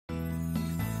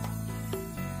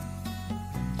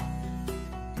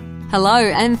Hello,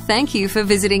 and thank you for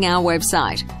visiting our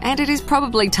website. And it is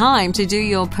probably time to do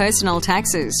your personal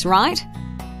taxes, right?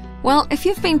 Well, if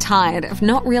you've been tired of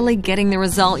not really getting the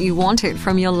result you wanted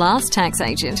from your last tax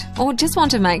agent, or just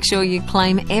want to make sure you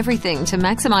claim everything to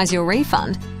maximize your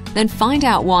refund, then find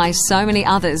out why so many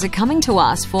others are coming to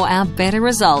us for our better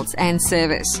results and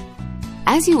service.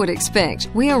 As you would expect,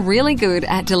 we are really good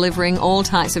at delivering all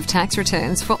types of tax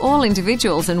returns for all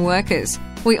individuals and workers.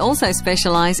 We also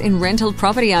specialize in rental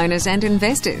property owners and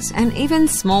investors, and even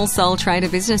small sole trader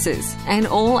businesses, and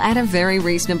all at a very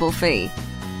reasonable fee.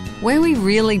 Where we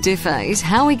really differ is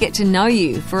how we get to know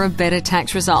you for a better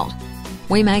tax result.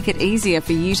 We make it easier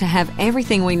for you to have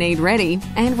everything we need ready,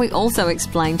 and we also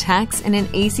explain tax in an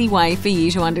easy way for you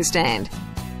to understand.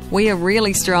 We are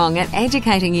really strong at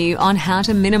educating you on how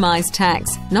to minimize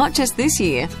tax, not just this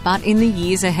year, but in the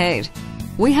years ahead.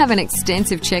 We have an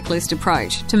extensive checklist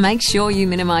approach to make sure you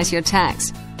minimize your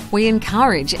tax. We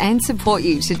encourage and support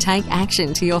you to take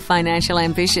action to your financial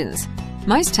ambitions.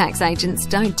 Most tax agents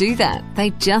don't do that, they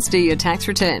just do your tax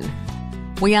return.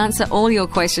 We answer all your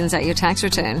questions at your tax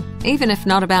return, even if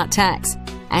not about tax.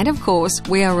 And of course,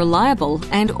 we are reliable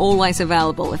and always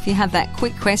available if you have that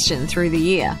quick question through the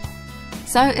year.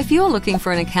 So if you're looking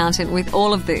for an accountant with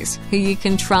all of this, who you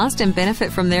can trust and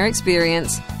benefit from their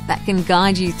experience, that can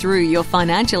guide you through your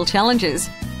financial challenges,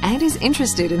 and is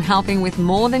interested in helping with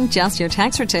more than just your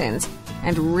tax returns,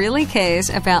 and really cares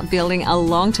about building a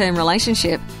long-term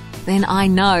relationship, then I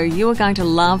know you are going to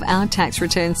love our tax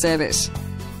return service.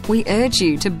 We urge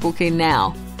you to book in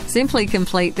now. Simply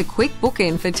complete the quick book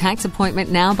in for Tax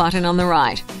Appointment Now button on the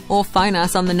right, or phone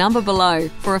us on the number below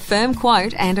for a firm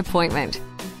quote and appointment.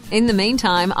 In the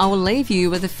meantime, I will leave you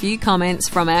with a few comments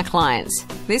from our clients.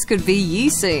 This could be you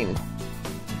soon.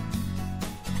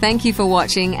 Thank you for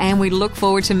watching, and we look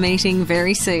forward to meeting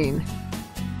very soon.